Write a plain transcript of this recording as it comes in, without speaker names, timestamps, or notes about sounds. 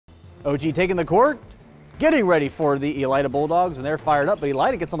OG taking the court, getting ready for the Elida Bulldogs, and they're fired up, but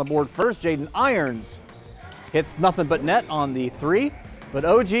Elida gets on the board first. Jaden Irons hits nothing but net on the three, but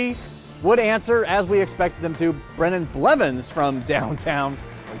OG would answer as we expected them to. Brennan Blevins from downtown,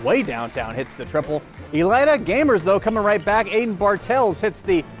 way downtown, hits the triple. Elida Gamers, though, coming right back. Aiden Bartels hits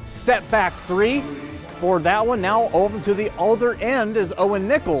the step back three for that one. Now over to the other end is Owen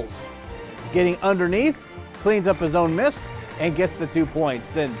Nichols, getting underneath, cleans up his own miss, and gets the 2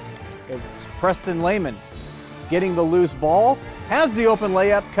 points. Then it's Preston Lehman getting the loose ball, has the open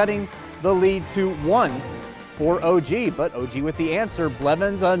layup, cutting the lead to 1 for OG, but OG with the answer.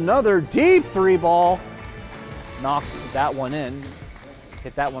 Blevins, another deep three ball, knocks that one in.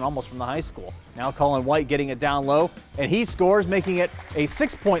 Hit that one almost from the high school. Now Colin White getting it down low, and he scores, making it a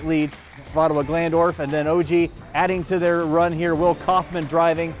 6-point lead for Ottawa-Glandorf. And then OG adding to their run here. Will Kaufman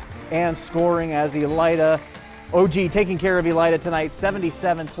driving and scoring as Elida. OG taking care of Elida tonight,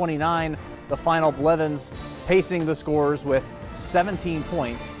 77-29. The final. Blevins pacing the scores with 17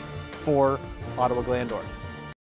 points for Ottawa-Glandorf.